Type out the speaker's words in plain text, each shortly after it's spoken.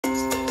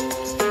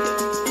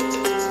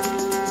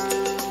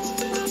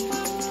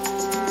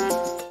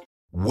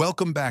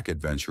Welcome back,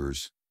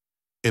 adventurers.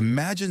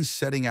 Imagine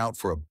setting out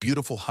for a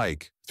beautiful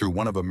hike through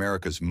one of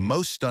America's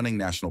most stunning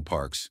national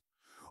parks,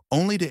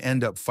 only to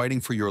end up fighting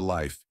for your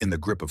life in the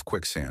grip of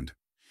quicksand.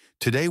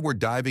 Today, we're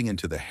diving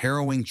into the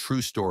harrowing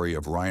true story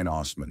of Ryan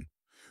Osmun,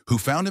 who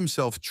found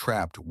himself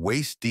trapped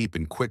waist-deep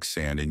in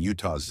quicksand in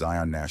Utah's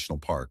Zion National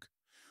Park,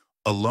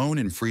 alone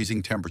in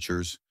freezing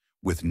temperatures,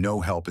 with no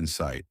help in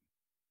sight.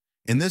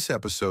 In this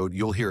episode,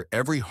 you'll hear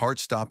every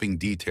heart-stopping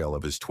detail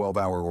of his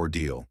 12-hour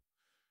ordeal,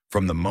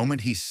 from the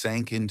moment he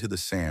sank into the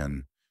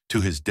sand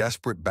to his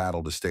desperate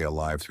battle to stay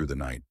alive through the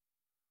night.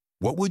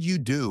 What would you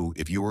do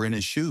if you were in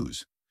his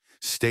shoes?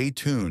 Stay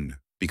tuned,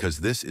 because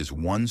this is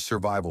one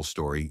survival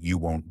story you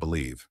won't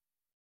believe.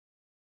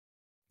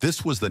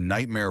 This was the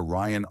nightmare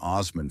Ryan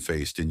Osmun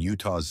faced in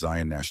Utah's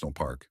Zion National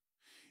Park.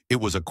 It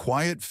was a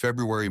quiet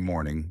February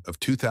morning of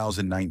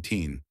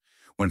 2019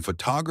 when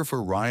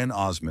photographer Ryan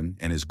Osmun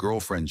and his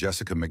girlfriend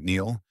Jessika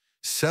McNeill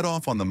set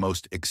off on the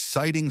most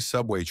exciting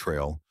subway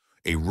trail,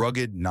 a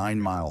rugged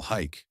 9-mile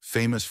hike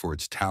famous for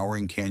its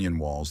towering canyon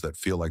walls that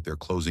feel like they're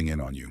closing in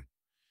on you.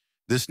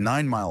 This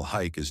 9-mile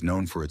hike is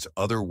known for its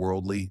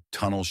otherworldly,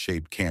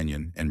 tunnel-shaped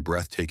canyon and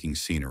breathtaking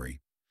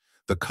scenery.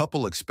 The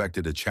couple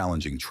expected a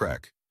challenging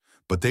trek,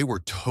 but they were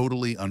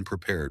totally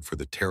unprepared for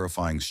the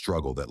terrifying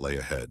struggle that lay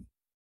ahead.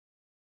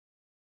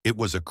 It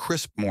was a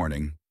crisp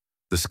morning,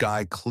 the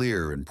sky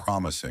clear and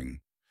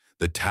promising.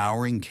 The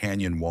towering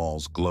canyon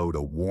walls glowed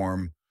a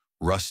warm,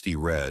 rusty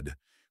red,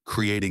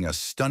 creating a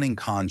stunning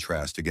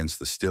contrast against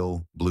the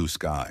still, blue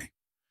sky.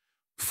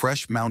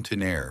 Fresh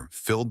mountain air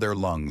filled their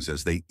lungs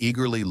as they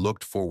eagerly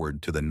looked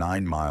forward to the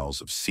 9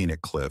 miles of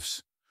scenic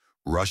cliffs,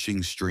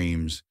 rushing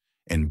streams,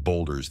 and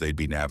boulders they'd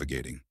be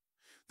navigating.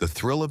 The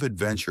thrill of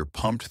adventure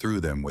pumped through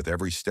them with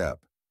every step.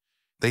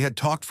 They had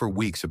talked for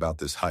weeks about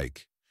this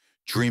hike,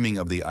 dreaming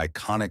of the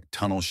iconic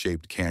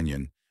tunnel-shaped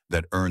canyon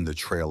that earned the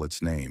trail its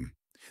name.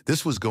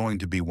 This was going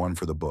to be one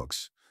for the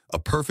books, a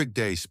perfect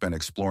day spent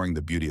exploring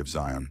the beauty of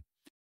Zion.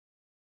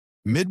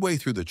 Midway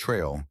through the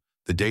trail,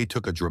 the day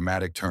took a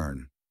dramatic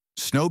turn.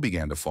 Snow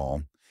began to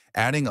fall,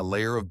 adding a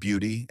layer of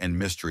beauty and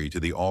mystery to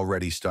the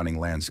already stunning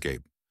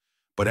landscape.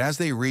 But as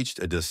they reached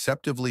a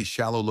deceptively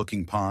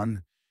shallow-looking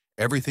pond,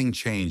 everything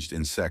changed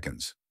in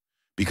seconds.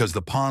 Because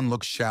the pond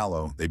looked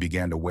shallow, they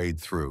began to wade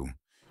through.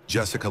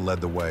 Jessika led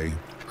the way,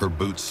 her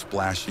boots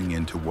splashing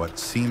into what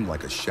seemed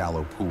like a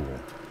shallow pool.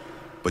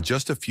 But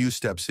just a few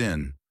steps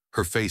in,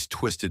 her face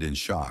twisted in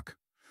shock.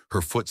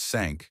 Her foot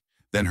sank,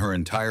 then her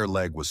entire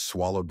leg was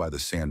swallowed by the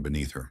sand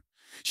beneath her.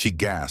 She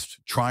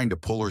gasped, trying to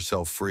pull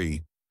herself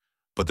free,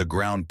 but the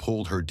ground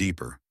pulled her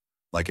deeper,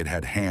 like it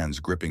had hands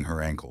gripping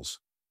her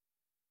ankles.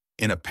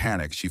 In a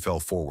panic, she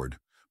fell forward,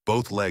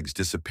 both legs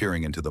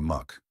disappearing into the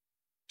muck.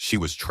 She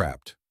was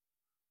trapped.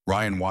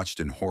 Ryan watched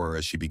in horror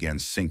as she began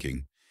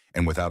sinking,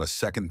 and without a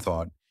second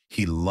thought,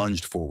 he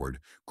lunged forward,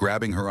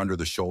 grabbing her under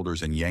the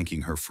shoulders and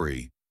yanking her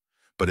free.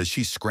 But as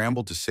she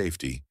scrambled to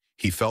safety,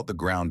 he felt the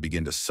ground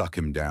begin to suck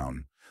him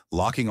down,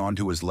 locking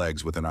onto his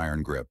legs with an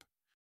iron grip.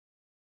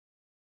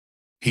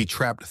 He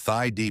trapped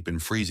thigh-deep in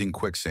freezing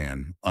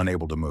quicksand,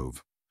 unable to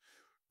move.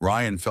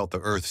 Ryan felt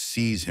the earth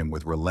seize him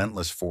with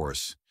relentless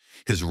force.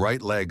 His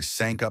right leg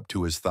sank up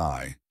to his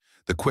thigh,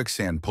 the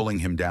quicksand pulling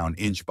him down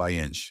inch by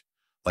inch,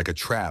 like a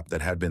trap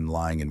that had been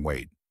lying in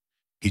wait.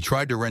 He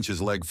tried to wrench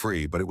his leg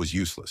free, but it was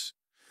useless.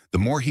 The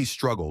more he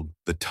struggled,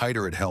 the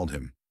tighter it held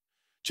him.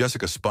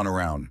 Jessika spun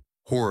around,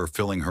 horror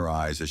filling her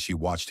eyes as she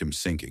watched him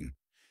sinking.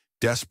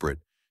 Desperate,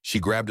 she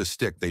grabbed a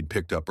stick they'd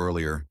picked up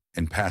earlier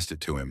and passed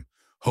it to him,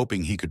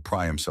 hoping he could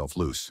pry himself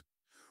loose.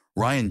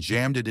 Ryan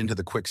jammed it into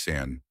the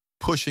quicksand,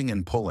 pushing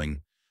and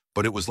pulling,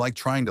 but it was like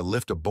trying to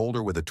lift a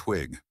boulder with a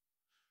twig.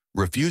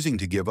 Refusing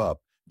to give up,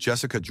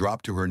 Jessika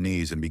dropped to her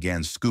knees and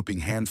began scooping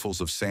handfuls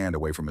of sand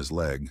away from his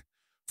leg,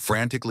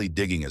 frantically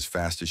digging as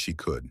fast as she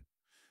could.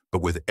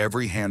 But with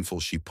every handful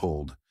she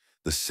pulled,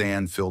 the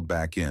sand filled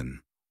back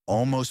in,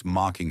 almost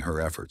mocking her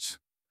efforts.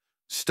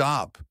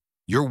 "Stop!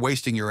 You're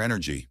wasting your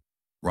energy,"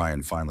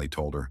 Ryan finally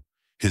told her,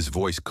 his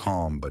voice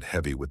calm but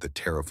heavy with the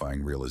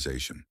terrifying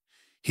realization.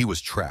 He was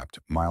trapped,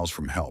 miles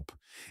from help,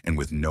 and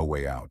with no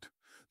way out.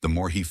 The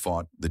more he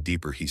fought, the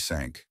deeper he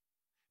sank.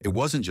 It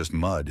wasn't just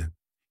mud.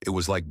 It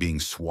was like being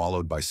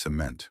swallowed by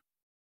cement.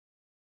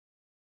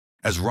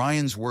 As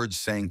Ryan's words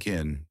sank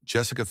in,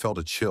 Jessika felt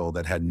a chill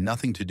that had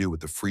nothing to do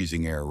with the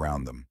freezing air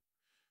around them.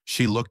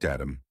 She looked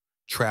at him,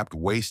 trapped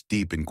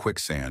waist-deep in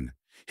quicksand,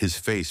 his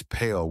face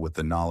pale with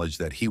the knowledge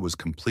that he was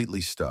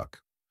completely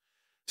stuck.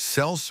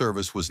 Cell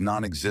service was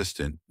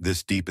non-existent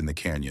this deep in the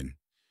canyon,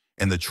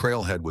 and the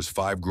trailhead was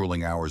 5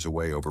 grueling hours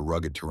away over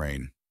rugged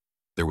terrain.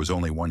 There was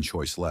only one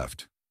choice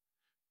left.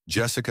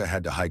 Jessika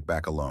had to hike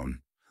back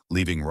alone,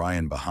 leaving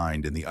Ryan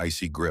behind in the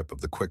icy grip of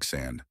the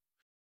quicksand.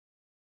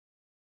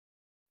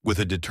 With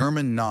a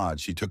determined nod,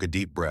 she took a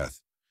deep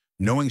breath,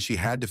 knowing she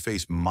had to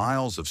face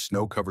miles of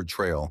snow-covered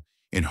trail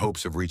in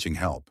hopes of reaching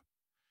help.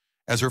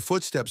 As her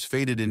footsteps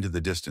faded into the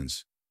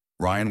distance,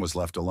 Ryan was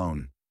left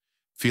alone,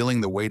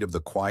 feeling the weight of the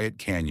quiet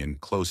canyon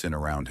close in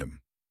around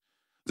him.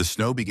 The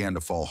snow began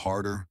to fall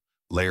harder,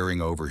 layering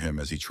over him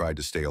as he tried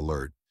to stay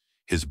alert,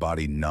 his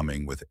body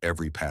numbing with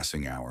every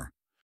passing hour.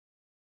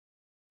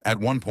 At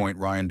one point,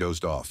 Ryan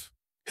dozed off,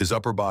 his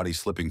upper body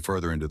slipping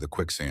further into the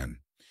quicksand.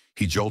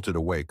 He jolted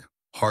awake,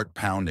 heart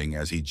pounding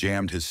as he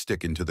jammed his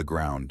stick into the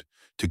ground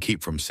to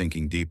keep from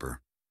sinking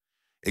deeper.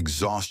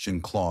 Exhaustion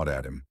clawed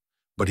at him,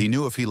 but he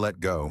knew if he let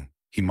go,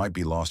 he might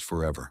be lost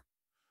forever.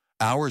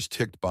 Hours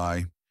ticked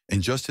by,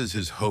 and just as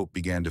his hope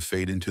began to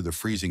fade into the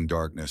freezing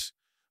darkness,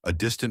 a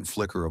distant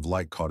flicker of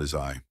light caught his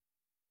eye.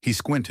 He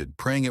squinted,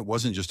 praying it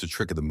wasn't just a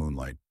trick of the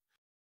moonlight.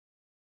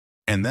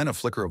 And then a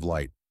flicker of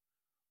light.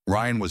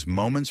 Ryan was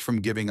moments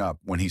from giving up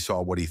when he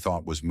saw what he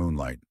thought was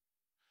moonlight.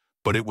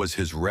 But it was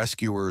his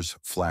rescuer's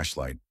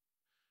flashlight.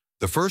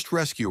 The first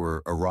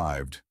rescuer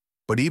arrived,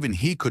 but even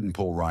he couldn't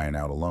pull Ryan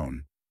out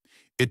alone.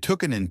 It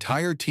took an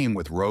entire team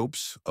with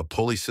ropes, a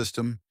pulley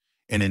system,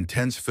 and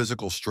intense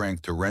physical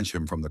strength to wrench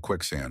him from the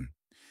quicksand.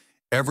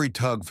 Every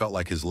tug felt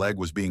like his leg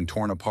was being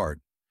torn apart,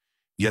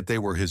 yet they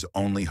were his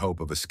only hope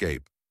of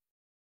escape.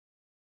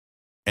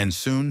 And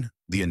soon,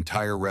 the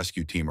entire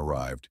rescue team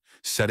arrived,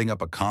 setting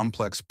up a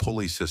complex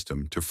pulley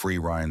system to free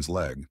Ryan's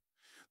leg.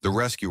 The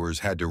rescuers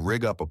had to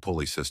rig up a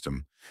pulley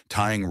system,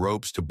 tying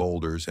ropes to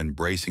boulders and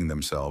bracing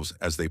themselves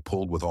as they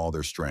pulled with all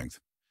their strength.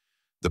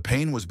 The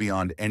pain was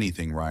beyond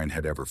anything Ryan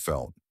had ever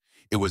felt.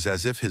 It was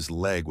as if his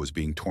leg was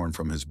being torn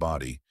from his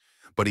body,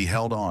 but he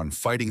held on,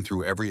 fighting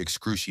through every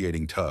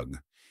excruciating tug.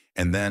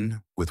 And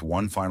then, with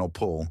one final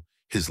pull,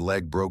 his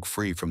leg broke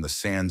free from the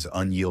sand's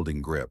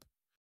unyielding grip.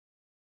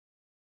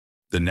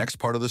 The next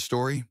part of the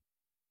story?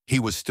 He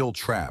was still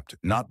trapped,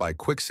 not by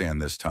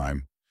quicksand this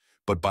time,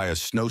 but by a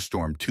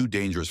snowstorm too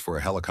dangerous for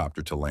a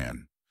helicopter to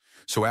land.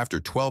 So after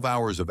 12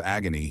 hours of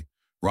agony,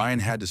 Ryan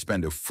had to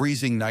spend a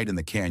freezing night in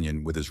the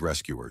canyon with his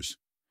rescuers.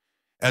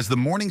 As the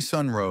morning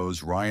sun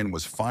rose, Ryan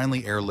was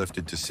finally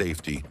airlifted to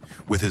safety,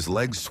 with his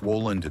legs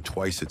swollen to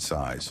twice its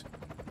size.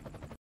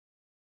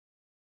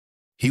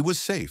 He was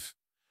safe,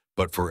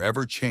 but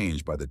forever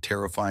changed by the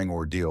terrifying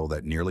ordeal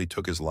that nearly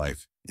took his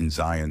life in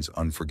Zion's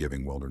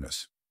unforgiving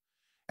wilderness.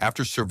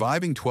 After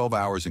surviving 12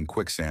 hours in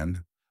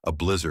quicksand, a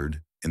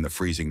blizzard, in the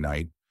freezing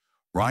night,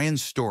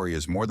 Ryan's story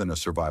is more than a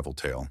survival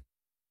tale.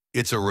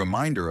 It's a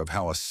reminder of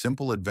how a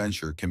simple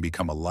adventure can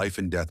become a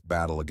life-and-death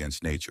battle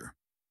against nature.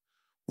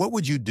 What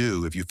would you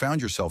do if you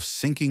found yourself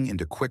sinking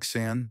into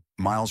quicksand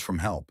miles from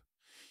help?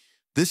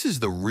 This is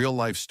the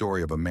real-life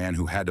story of a man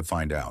who had to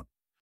find out.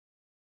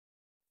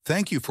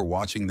 Thank you for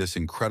watching this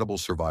incredible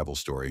survival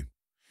story.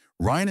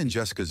 Ryan and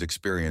Jessika's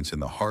experience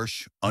in the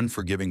harsh,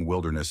 unforgiving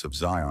wilderness of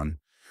Zion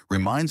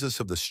reminds us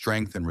of the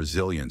strength and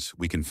resilience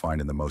we can find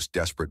in the most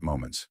desperate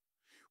moments.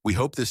 We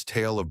hope this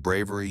tale of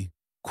bravery,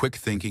 quick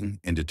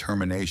thinking, and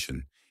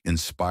determination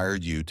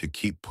inspired you to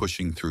keep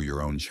pushing through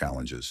your own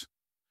challenges.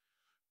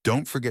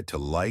 Don't forget to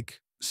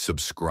like,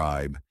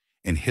 subscribe,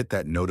 and hit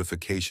that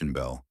notification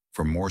bell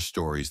for more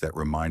stories that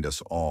remind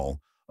us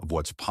all of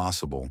what's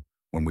possible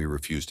when we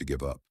refuse to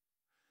give up.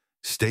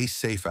 Stay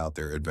safe out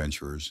there,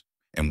 adventurers,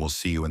 and we'll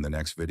see you in the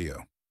next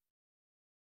video.